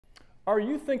Are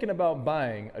you thinking about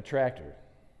buying a tractor?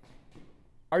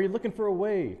 Are you looking for a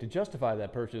way to justify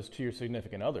that purchase to your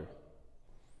significant other?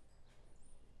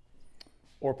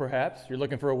 Or perhaps you're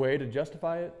looking for a way to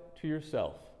justify it to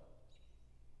yourself.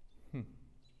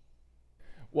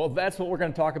 Well, that's what we're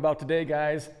going to talk about today,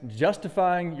 guys.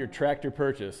 Justifying your tractor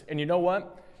purchase. And you know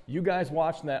what? You guys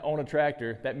watching that own a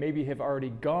tractor that maybe have already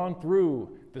gone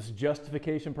through this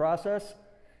justification process,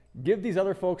 give these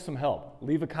other folks some help.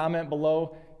 Leave a comment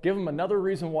below. Give them another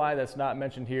reason why that's not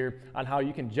mentioned here on how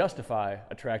you can justify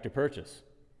a tractor purchase.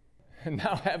 And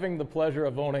now, having the pleasure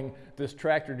of owning this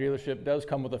tractor dealership does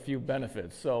come with a few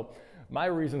benefits. So my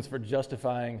reasons for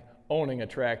justifying owning a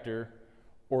tractor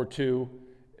or two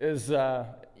is,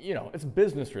 it's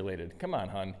business related. Come on,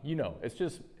 hon. It's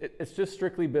just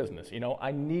strictly business.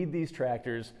 I need these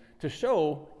tractors to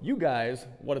show you guys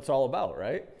what it's all about,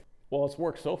 right? Well, it's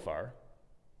worked so far.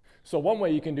 So one way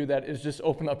you can do that is just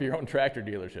open up your own tractor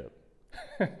dealership.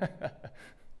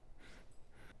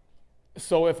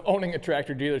 So if owning a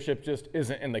tractor dealership just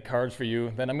isn't in the cards for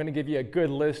you, then I'm going to give you a good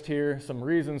list here, some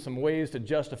reasons, some ways to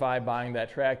justify buying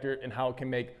that tractor and how it can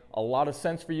make a lot of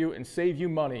sense for you and save you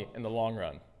money in the long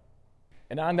run.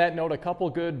 And on that note, a couple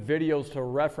good videos to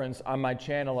reference on my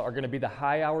channel are going to be the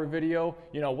high hour video.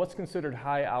 What's considered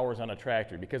high hours on a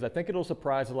tractor? Because I think it'll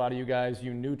surprise a lot of you guys,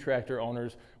 you new tractor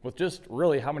owners, with just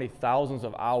really how many thousands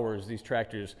of hours these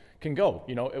tractors can go,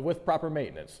 with proper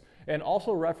maintenance. And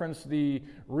also reference the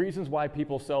reasons why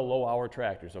people sell low hour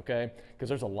tractors, okay? Because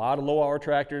there's a lot of low hour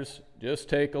tractors. Just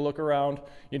take a look around.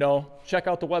 Check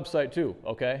out the website too,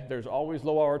 okay? There's always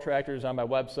low hour tractors on my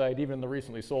website, even in the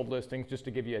recently sold listings, just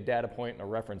to give you a data point and a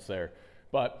reference there.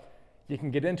 But you can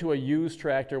get into a used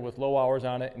tractor with low hours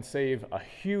on it and save a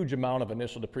huge amount of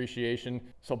initial depreciation.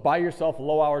 So buy yourself a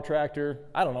low hour tractor,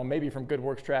 I don't know, maybe from Good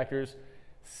Works Tractors.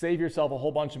 Save yourself a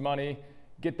whole bunch of money.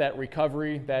 Get that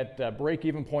recovery, that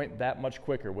break-even point that much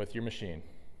quicker with your machine.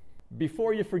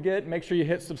 Before you forget, make sure you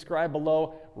hit subscribe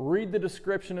below. Read the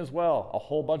description as well. A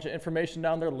whole bunch of information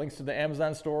down there, links to the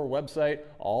Amazon store, website,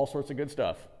 all sorts of good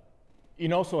stuff.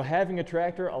 So having a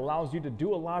tractor allows you to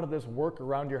do a lot of this work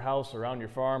around your house, around your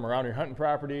farm, around your hunting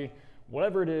property,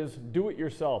 whatever it is, do it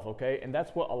yourself, okay? And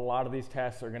that's what a lot of these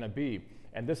tasks are gonna be.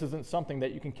 And this isn't something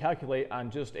that you can calculate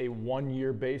on just a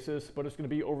 1-year basis, but it's going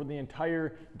to be over the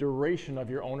entire duration of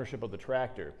your ownership of the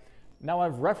tractor. Now,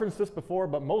 I've referenced this before,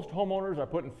 but most homeowners are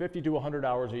putting 50 to 100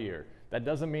 hours a year. That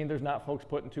doesn't mean there's not folks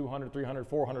putting 200, 300,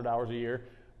 400 hours a year,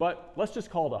 but let's just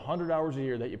call it 100 hours a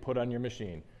year that you put on your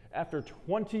machine. After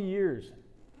 20 years,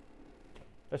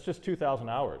 that's just 2,000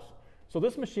 hours. So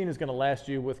this machine is going to last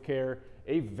you with care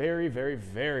a very, very,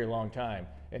 very long time.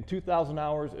 And 2,000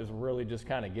 hours is really just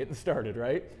kind of getting started,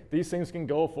 right? These things can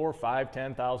go for 5,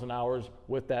 10,000 hours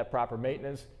with that proper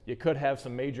maintenance. You could have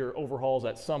some major overhauls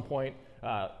at some point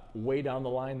way down the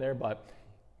line there, but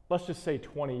let's just say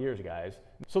 20 years, guys.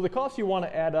 So the costs you want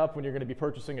to add up when you're going to be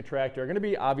purchasing a tractor are going to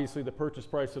be obviously the purchase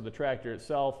price of the tractor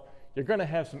itself. You're going to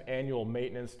have some annual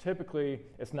maintenance. Typically,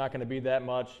 it's not going to be that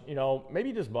much.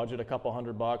 Maybe just budget a couple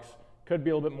 $100. Could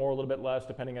be a little bit more, a little bit less,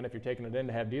 depending on if you're taking it in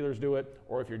to have dealers do it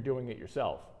or if you're doing it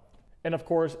yourself. And of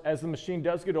course, as the machine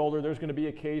does get older, there's going to be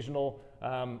occasional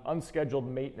unscheduled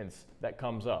maintenance that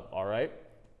comes up, all right?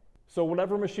 So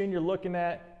whatever machine you're looking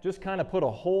at, just kind of put a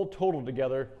whole total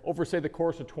together over, say, the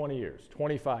course of 20 years,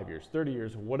 25 years, 30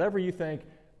 years, whatever you think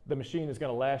the machine is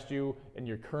going to last you in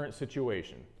your current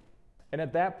situation. And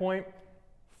at that point,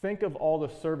 think of all the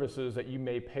services that you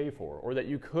may pay for or that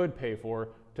you could pay for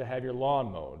to have your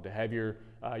lawn mowed, to have your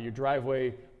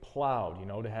driveway plowed,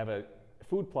 to have a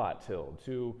food plot tilled,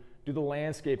 to do the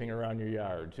landscaping around your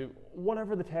yard, to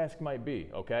whatever the task might be,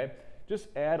 okay? Just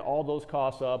add all those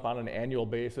costs up on an annual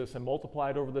basis and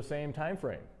multiply it over the same time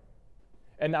frame.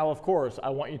 And now, of course, I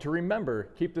want you to remember,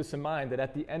 keep this in mind, that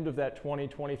at the end of that 20,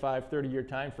 25, 30-year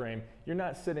time frame, you're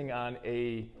not sitting on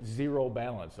a zero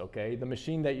balance, okay? The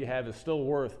machine that you have is still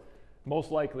worth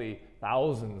most likely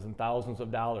thousands and thousands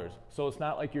of dollars. So it's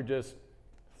not like you're just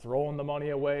throwing the money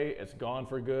away, it's gone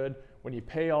for good. When you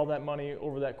pay all that money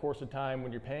over that course of time,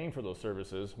 when you're paying for those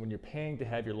services, when you're paying to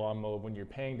have your lawn mowed, when you're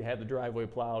paying to have the driveway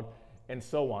plowed, and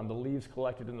so on, the leaves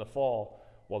collected in the fall,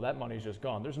 well, that money's just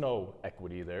gone. There's no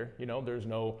equity there, there's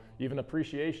no even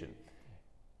appreciation.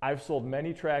 I've sold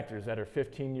many tractors that are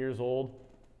 15 years old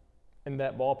in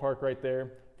that ballpark right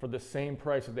there for the same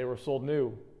price that they were sold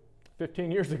new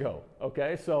 15 years ago,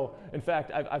 okay? So, in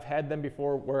fact, I've had them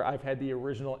before where I've had the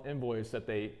original invoice that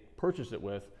they purchased it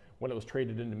with when it was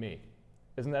traded into me.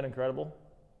 Isn't that incredible?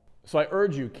 So I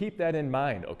urge you, keep that in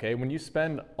mind, okay? When you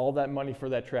spend all that money for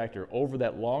that tractor over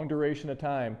that long duration of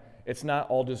time, it's not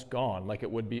all just gone like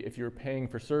it would be if you're paying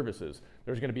for services.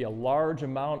 There's going to be a large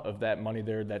amount of that money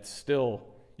there that's still,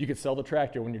 you could sell the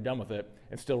tractor when you're done with it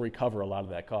and still recover a lot of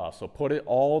that cost. So put it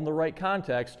all in the right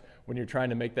context when you're trying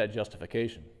to make that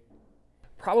justification.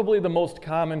 Probably the most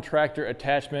common tractor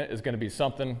attachment is going to be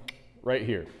something right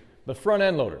here, the front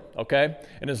end loader, okay?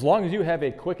 And as long as you have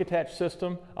a quick attach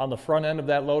system on the front end of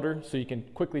that loader so you can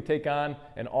quickly take on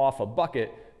and off a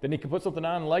bucket, then you can put something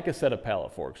on like a set of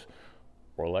pallet forks,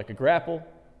 or like a grapple,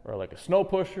 or like a snow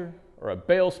pusher, or a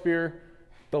bale spear.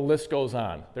 The list goes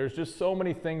on. There's just so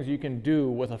many things you can do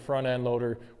with a front end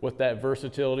loader with that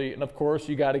versatility. And of course,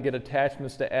 you got to get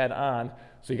attachments to add on.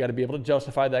 So you got to be able to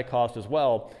justify that cost as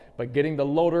well. But getting the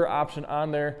loader option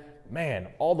on there, man,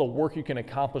 all the work you can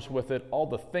accomplish with it, all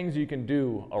the things you can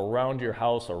do around your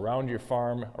house, around your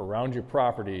farm, around your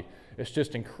property, it's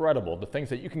just incredible. The things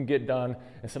that you can get done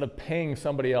instead of paying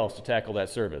somebody else to tackle that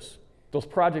service. Those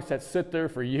projects that sit there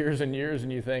for years and years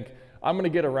and you think, I'm going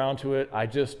to get around to it. I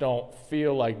just don't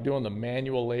feel like doing the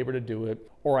manual labor to do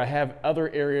it. Or I have other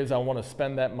areas I want to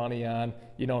spend that money on,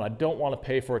 and I don't want to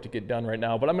pay for it to get done right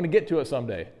now, but I'm going to get to it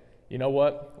someday. You know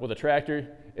what? With a tractor,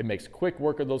 it makes quick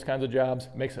work of those kinds of jobs,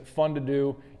 makes it fun to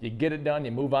do. You get it done,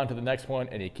 you move on to the next one,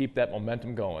 and you keep that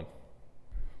momentum going.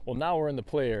 Well, now we're in the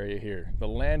play area here, the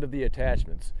land of the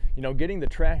attachments. Getting the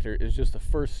tractor is just the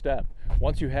first step.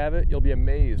 Once you have it, you'll be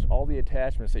amazed all the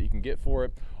attachments that you can get for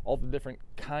it, all the different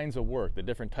kinds of work, the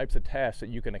different types of tasks that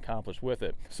you can accomplish with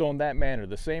it. So in that manner,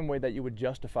 the same way that you would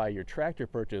justify your tractor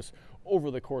purchase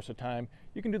over the course of time,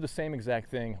 you can do the same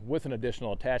exact thing with an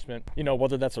additional attachment.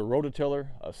 Whether that's a rototiller,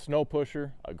 a snow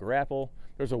pusher, a grapple,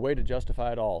 there's a way to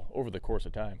justify it all over the course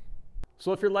of time.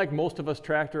 So if you're like most of us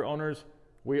tractor owners,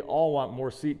 we all want more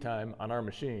seat time on our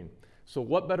machine. So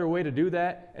what better way to do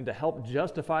that and to help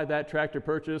justify that tractor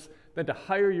purchase than to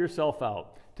hire yourself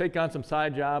out, take on some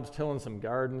side jobs, tilling some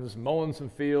gardens, mowing some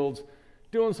fields,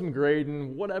 doing some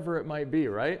grading, whatever it might be,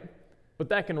 right? But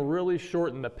that can really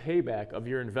shorten the payback of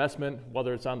your investment,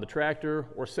 whether it's on the tractor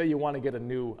or say you want to get a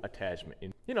new attachment.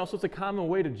 So it's a common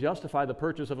way to justify the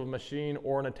purchase of a machine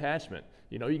or an attachment.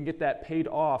 You can get that paid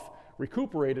off,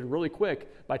 recuperated really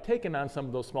quick by taking on some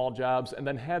of those small jobs and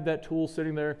then have that tool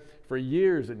sitting there for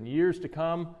years and years to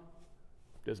come,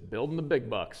 just building the big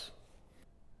bucks.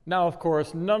 Now, of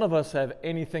course, none of us have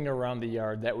anything around the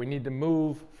yard that we need to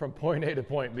move from point A to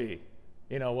point B.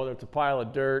 Whether it's a pile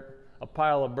of dirt, a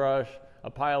pile of brush, a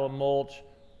pile of mulch,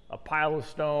 a pile of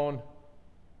stone.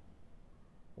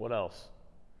 What else?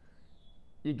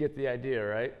 You get the idea,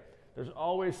 right? There's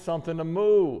always something to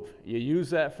move. You use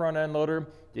that front end loader,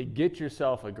 you get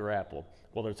yourself a grapple.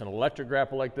 Whether it's an electric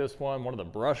grapple like this one of the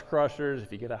brush crushers,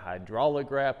 if you get a hydraulic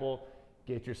grapple,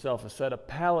 get yourself a set of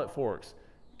pallet forks.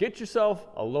 Get yourself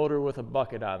a loader with a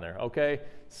bucket on there, okay?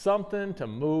 Something to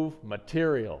move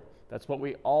material. That's what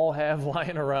we all have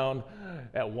lying around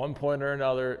at one point or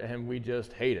another, and we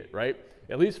just hate it, right?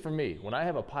 At least for me, when I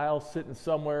have a pile sitting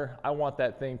somewhere, I want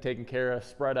that thing taken care of,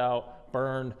 spread out,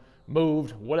 burned,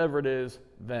 moved, whatever it is,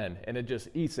 then, and it just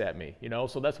eats at me,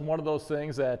 So that's one of those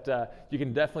things that you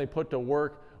can definitely put to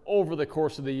work over the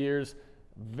course of the years.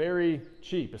 Very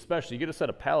cheap, especially you get a set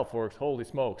of pallet forks, holy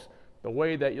smokes. The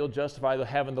way that you'll justify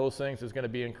having those things is going to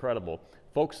be incredible.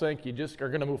 Folks think you just are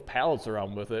going to move pallets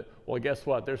around with it. Well, guess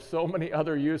what? There's so many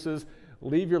other uses.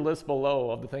 Leave your list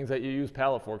below of the things that you use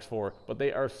pallet forks for, but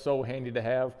they are so handy to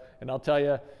have. And I'll tell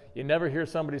you, you never hear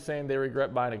somebody saying they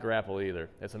regret buying a grapple either.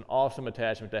 It's an awesome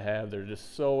attachment to have. They're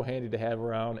just so handy to have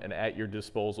around and at your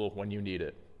disposal when you need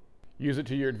it. Use it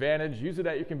to your advantage. Use it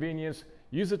at your convenience.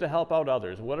 Use it to help out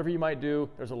others. Whatever you might do,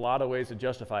 there's a lot of ways to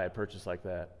justify a purchase like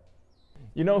that.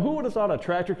 Who would have thought a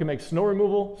tractor could make snow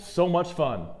removal so much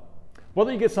fun?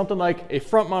 Whether you get something like a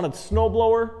front-mounted snow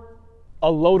blower,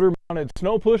 a loader-mounted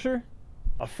snow pusher,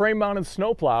 a frame-mounted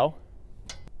snow plow,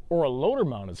 or a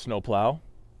loader-mounted snow plow,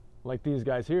 like these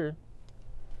guys here,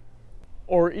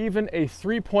 or even a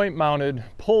 3-point mounted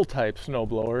pull-type snow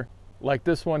blower, like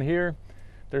this one here,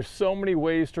 there's so many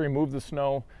ways to remove the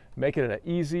snow, make it an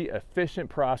easy, efficient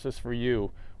process for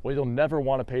you, where you'll never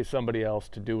want to pay somebody else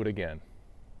to do it again.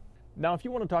 Now, if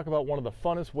you want to talk about one of the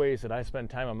funnest ways that I spend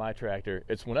time on my tractor,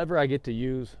 it's whenever I get to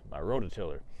use my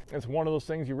rototiller. It's one of those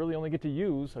things you really only get to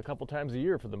use a couple times a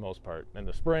year for the most part. In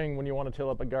the spring, when you want to till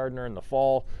up a garden, or in the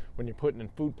fall, when you're putting in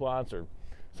food plots or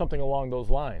something along those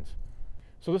lines.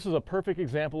 So this is a perfect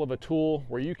example of a tool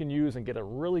where you can use and get a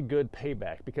really good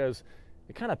payback, because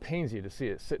it kind of pains you to see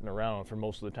it sitting around for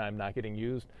most of the time not getting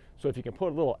used. So if you can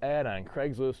put a little ad on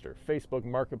Craigslist or Facebook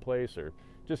Marketplace, or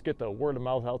just get the word of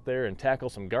mouth out there and tackle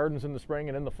some gardens in the spring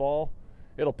and in the fall,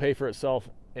 it'll pay for itself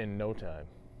in no time.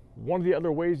 One of the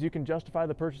other ways you can justify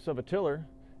the purchase of a tiller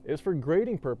is for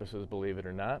grading purposes, believe it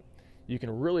or not. You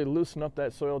can really loosen up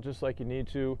that soil just like you need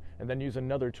to, and then use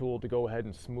another tool to go ahead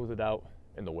and smooth it out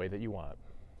in the way that you want.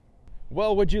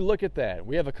 Well, would you look at that?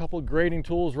 We have a couple grading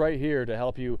tools right here to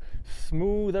help you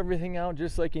smooth everything out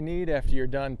just like you need after you're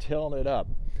done tilling it up.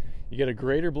 You get a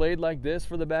grader blade like this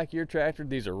for the back of your tractor.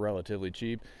 These are relatively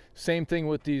cheap. Same thing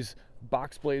with these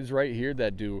box blades right here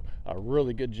that do a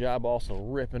really good job also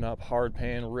ripping up hard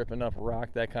pan, ripping up rock,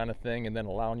 that kind of thing, and then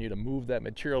allowing you to move that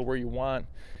material where you want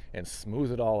and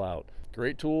smooth it all out.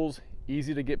 Great tools,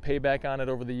 easy to get payback on it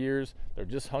over the years. They're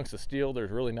just hunks of steel.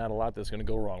 There's really not a lot that's going to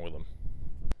go wrong with them.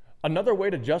 Another way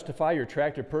to justify your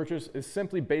tractor purchase is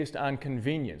simply based on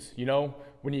convenience. You know,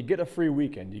 when you get a free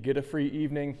weekend, you get a free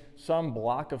evening, some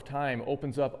block of time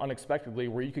opens up unexpectedly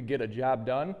where you could get a job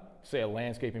done, say a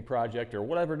landscaping project or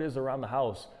whatever it is around the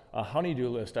house, a honey-do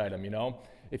list item, you know.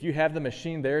 If you have the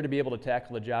machine there to be able to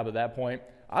tackle the job at that point,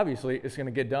 obviously it's going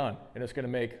to get done and it's going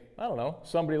to make, I don't know,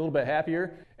 somebody a little bit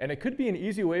happier. And it could be an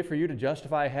easy way for you to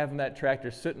justify having that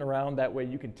tractor sitting around. That way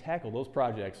you can tackle those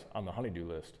projects on the honey-do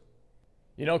list.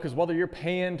 You know, because whether you're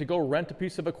paying to go rent a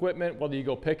piece of equipment, whether you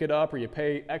go pick it up or you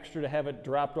pay extra to have it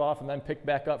dropped off and then picked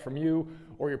back up from you,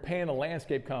 or you're paying a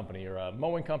landscape company or a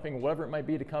mowing company, whatever it might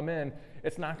be to come in,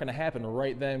 it's not going to happen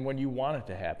right then when you want it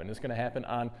to happen. It's going to happen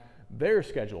on their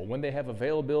schedule, when they have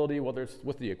availability, whether it's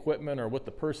with the equipment or with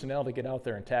the personnel to get out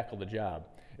there and tackle the job.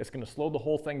 It's going to slow the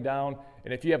whole thing down.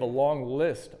 And if you have a long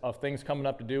list of things coming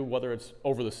up to do, whether it's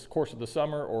over the course of the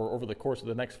summer or over the course of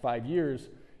the next 5 years,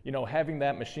 you know, having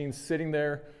that machine sitting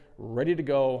there ready to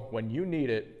go when you need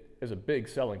it is a big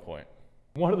selling point.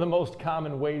 One of the most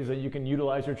common ways that you can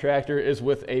utilize your tractor is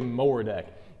with a mower deck.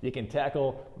 You can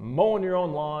tackle mowing your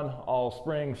own lawn all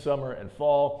spring, summer, and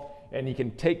fall, and you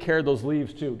can take care of those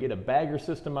leaves too. Get a bagger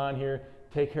system on here,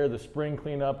 take care of the spring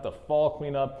cleanup, the fall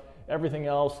cleanup, everything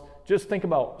else. Just think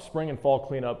about spring and fall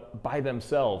cleanup by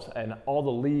themselves and all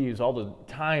the leaves, all the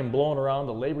time blowing around,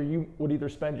 the labor you would either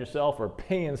spend yourself or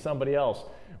paying somebody else.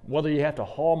 Whether you have to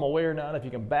haul them away or not, if you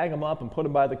can bag them up and put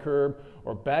them by the curb,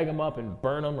 or bag them up and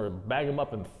burn them, or bag them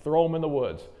up and throw them in the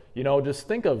woods. You know, just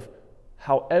think of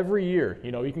how every year,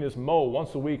 you know, you can just mow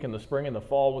once a week in the spring and the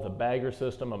fall with a bagger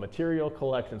system, a material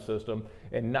collection system,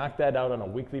 and knock that out on a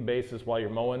weekly basis while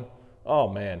you're mowing. Oh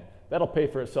man, that'll pay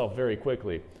for itself very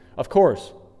quickly. Of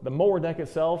course, the mower deck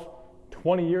itself,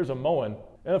 20 years of mowing,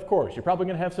 and of course, you're probably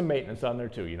gonna have some maintenance on there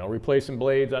too, you know, replacing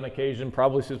blades on occasion,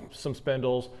 probably some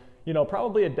spindles, you know,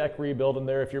 probably a deck rebuild in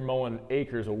there if you're mowing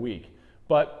acres a week.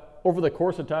 But over the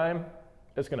course of time,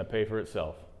 it's gonna pay for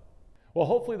itself. Well,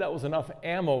 hopefully that was enough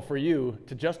ammo for you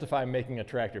to justify making a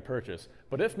tractor purchase.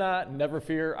 But if not, never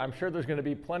fear, I'm sure there's gonna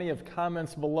be plenty of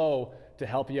comments below to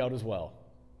help you out as well.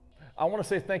 I wanna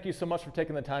say thank you so much for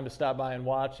taking the time to stop by and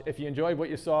watch. If you enjoyed what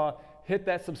you saw, hit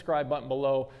that subscribe button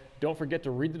below. Don't forget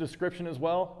to read the description as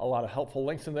well. A lot of helpful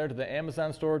links in there to the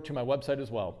Amazon store, to my website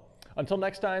as well. Until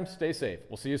next time, stay safe.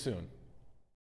 We'll see you soon.